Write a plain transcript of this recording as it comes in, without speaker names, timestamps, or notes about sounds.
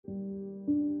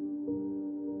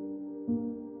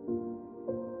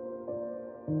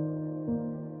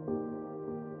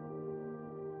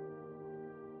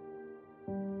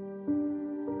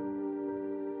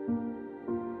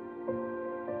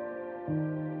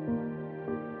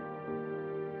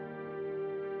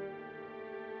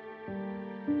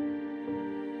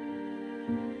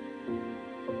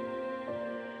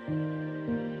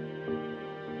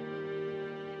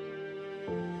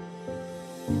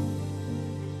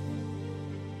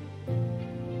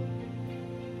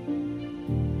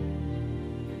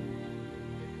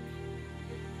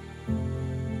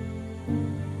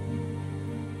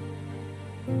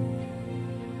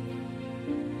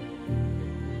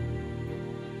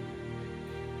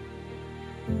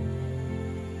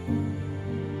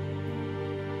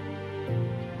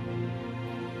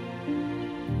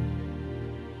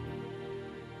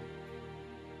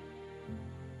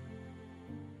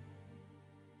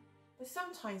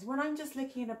sometimes when I'm just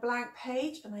looking at a blank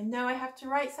page and I know I have to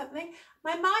write something,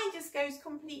 my mind just goes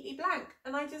completely blank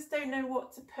and I just don't know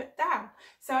what to put down.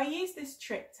 So I use this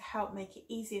trick to help make it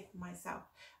easier for myself,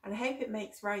 and I hope it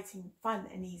makes writing fun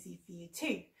and easy for you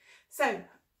too. So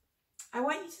I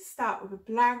want you to start with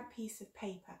a blank piece of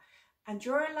paper and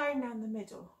draw a line down the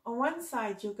middle. On one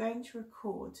side, you're going to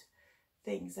record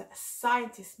things that a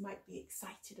scientist might be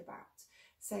excited about.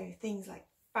 So things like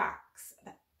facts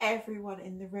that everyone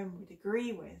in the room would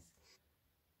agree with.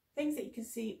 Things that you can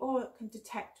see or can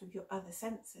detect with your other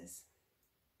senses.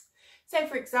 So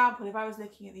for example, if I was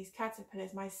looking at these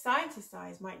caterpillars, my scientist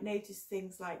eyes might notice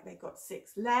things like they've got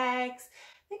 6 legs,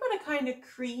 they've got a kind of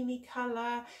creamy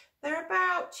colour, they're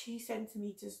about 2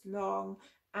 centimetres long,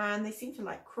 and they seem to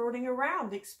like crawling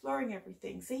around, exploring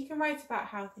everything. So you can write about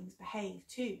how things behave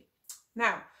too.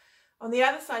 Now, on the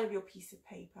other side of your piece of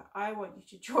paper, I want you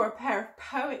to draw a pair of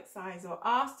poet's eyes or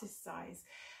artist's eyes.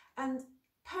 And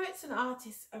poets and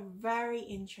artists are very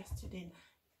interested in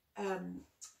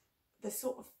the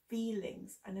sort of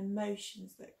feelings and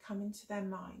emotions that come into their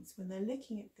minds when they're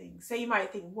looking at things. So you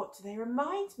might think, what do they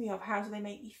remind me of? How do they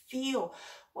make me feel?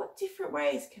 What different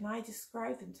ways can I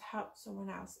describe them to help someone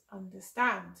else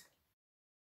understand?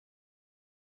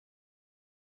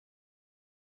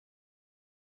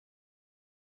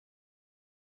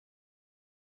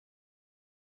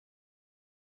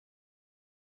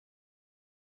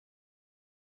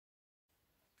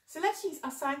 So let's use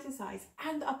our scientist's eyes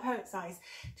and our poet's eyes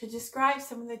to describe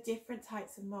some of the different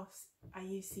types of moths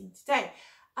you've seen today.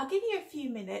 I'll give you a few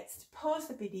minutes to pause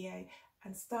the video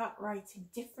and start writing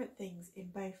different things in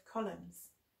both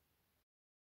columns.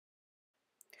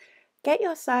 Get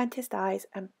your scientist eyes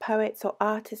and poets or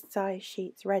artist's eyes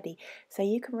sheets ready so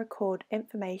you can record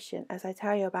information as I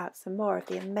tell you about some more of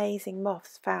the amazing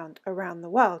moths found around the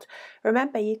world.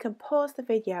 Remember, you can pause the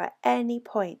video at any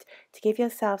point to give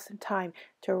yourself some time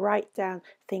to write down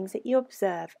things that you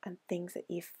observe and things that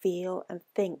you feel and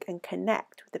think and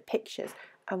connect with the pictures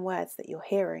and words that you're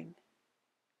hearing.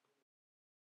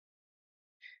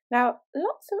 Now,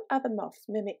 lots of other moths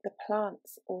mimic the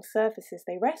plants or surfaces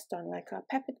they rest on, like our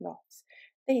peppered moths.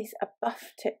 These are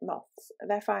buff-tip moths.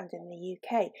 They're found in the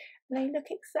UK, and they look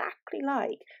exactly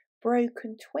like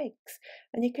broken twigs.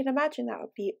 And you can imagine that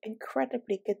would be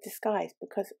incredibly good disguise,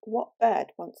 because what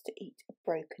bird wants to eat a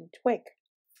broken twig?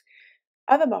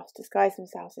 Other moths disguise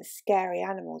themselves as scary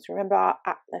animals. Remember our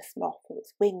Atlas moth with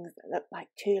its wings that look like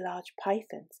 2 large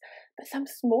pythons. But some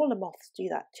smaller moths do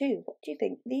that too. What do you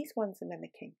think these ones are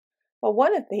mimicking? Well,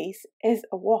 one of these is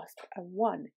a wasp and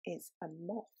one is a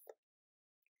moth.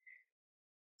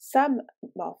 Some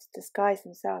moths disguise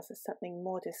themselves as something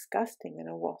more disgusting than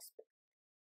a wasp.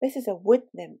 This is a wood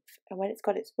nymph, and when it's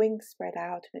got its wings spread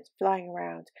out and it's flying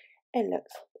around, it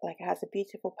looks like it has a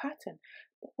beautiful pattern.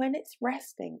 But when it's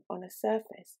resting on a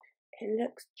surface, it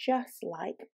looks just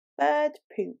like bird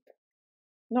poop.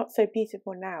 Not so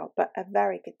beautiful now, but a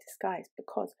very good disguise,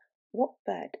 because what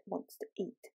bird wants to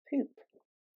eat poop?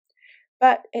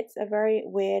 But it's a very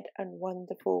weird and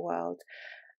wonderful world,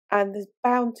 and there's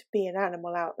bound to be an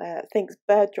animal out there that thinks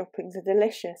bird droppings are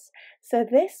delicious. So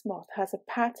this moth has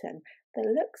a pattern that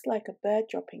looks like a bird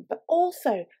dropping, but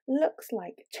also looks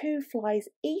like 2 flies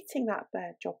eating that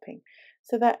bird dropping,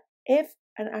 so that if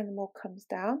an animal comes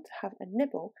down to have a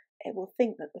nibble, it will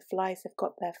think that the flies have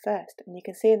got there first. And you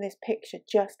can see in this picture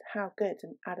just how good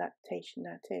an adaptation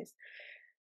that is.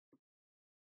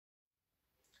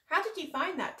 How did you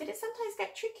find that? Did it sometimes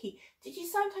get tricky? Did you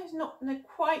sometimes not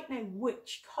quite know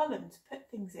which column to put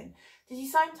things in? Did you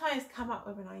sometimes come up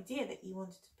with an idea that you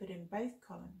wanted to put in both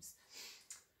columns?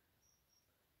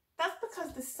 That's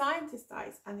because the scientist's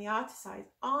eyes and the artist's eyes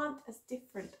aren't as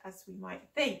different as we might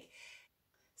think.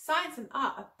 Science and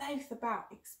art are both about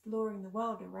exploring the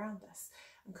world around us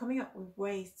and coming up with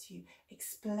ways to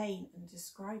explain and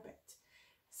describe it.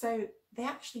 So they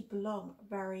actually belong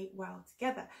very well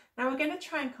together. Now we're going to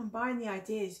try and combine the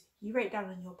ideas you wrote down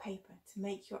on your paper to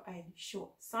make your own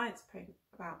short science poem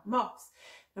about moths.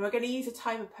 Now we're going to use a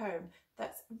type of poem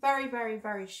that's very, very,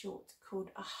 very short, called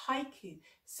a haiku.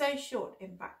 So short,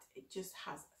 in fact, it just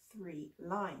has 3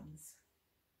 lines.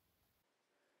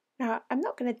 Now, I'm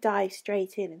not going to dive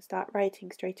straight in and start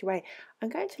writing straight away. I'm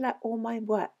going to let all my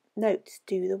notes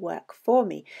do the work for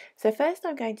me. So first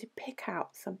I'm going to pick out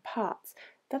some parts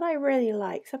that I really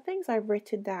like, some things I've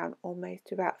written down almost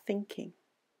without thinking.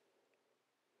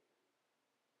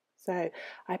 So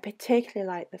I particularly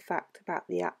like the fact about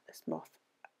the Atlas moth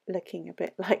looking a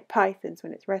bit like pythons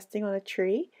when it's resting on a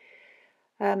tree.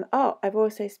 I've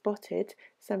also spotted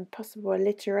some possible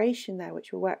alliteration there,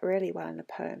 which will work really well in a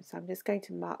poem, so I'm just going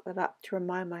to mark that up to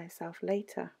remind myself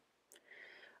later.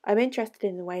 I'm interested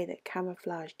in the way that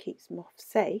camouflage keeps moths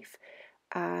safe,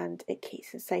 and it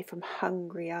keeps them safe from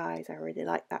hungry eyes. I really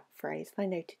like that phrase, and I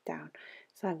noted down,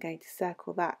 so I'm going to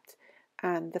circle that.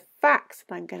 And the facts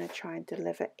that I'm going to try and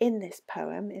deliver in this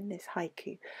poem, in this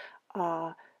haiku,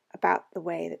 are about the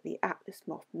way that the Atlas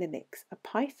moth mimics a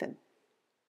python.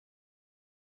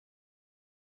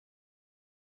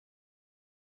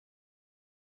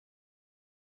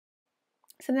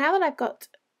 So now that I've got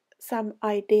some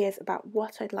ideas about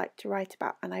what I'd like to write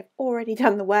about, and I've already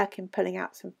done the work in pulling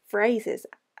out some phrases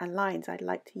and lines I'd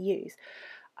like to use,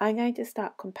 I'm going to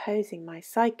start composing my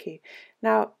sciku.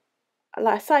 Now, a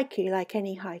sciku, like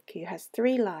any haiku, has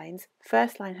 3 lines. The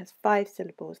first line has 5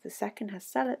 syllables, the second has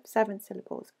 7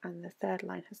 syllables, and the third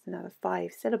line has another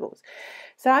 5 syllables.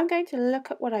 So I'm going to look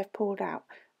at what I've pulled out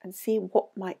and see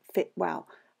what might fit well,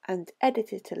 and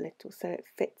edit it a little so it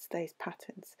fits those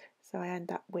patterns. So I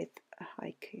end up with a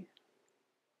haiku.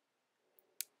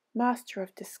 Master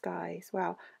of Disguise.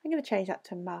 Well, I'm going to change that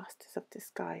to Masters of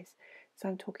Disguise. So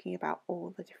I'm talking about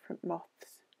all the different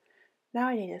moths. Now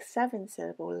I need a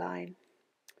 7-syllable line.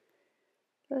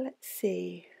 Let's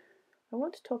see. I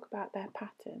want to talk about their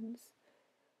patterns.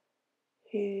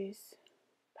 Whose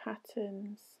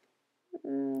patterns? It's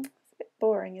a bit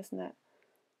boring, isn't it?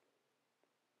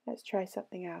 Let's try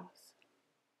something else.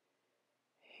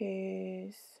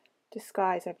 Whose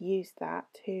disguise? I've used that.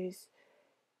 Whose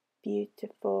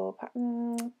beautiful?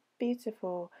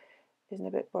 Beautiful isn't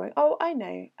a bit boring. Oh, I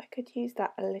know. I could use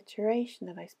that alliteration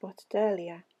that I spotted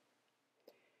earlier.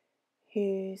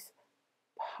 Whose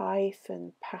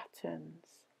python patterns?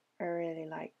 I really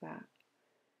like that.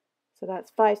 So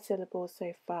that's 5 syllables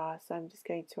so far. So I'm just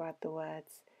going to add the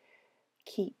words.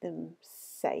 Keep them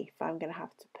safe. I'm going to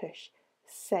have to push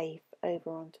safe over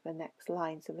onto the next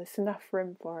line, so there's enough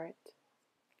room for it.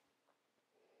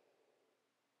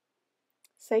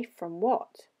 Safe from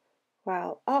what?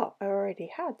 Well, I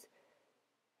already had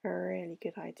a really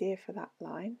good idea for that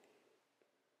line.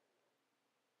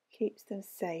 Keeps them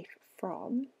safe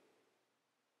from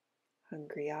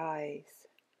hungry eyes.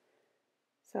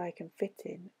 So I can fit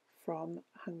in from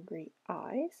hungry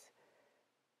eyes,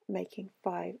 making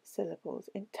 5 syllables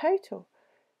in total.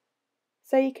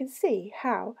 So you can see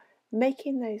how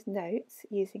making those notes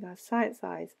using our science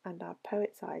eyes and our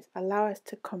poet's eyes allow us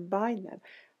to combine them,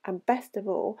 and best of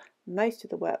all, most of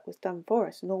the work was done for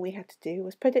us and all we had to do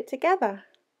was put it together.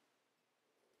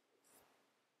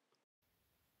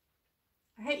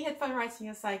 I hope you had fun writing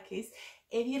your scikus.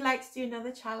 If you'd like to do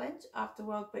another challenge after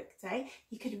World Book Day,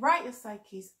 you could write your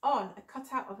scikus on a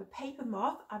cutout of a paper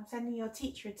moth. I'm sending your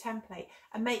teacher a template,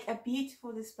 and make a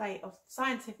beautiful display of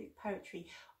scientific poetry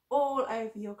all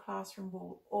over your classroom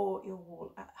wall or your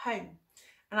wall at home.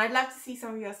 And I'd love to see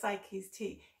some of your scikus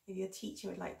too, if your teacher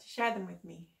would like to share them with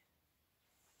me.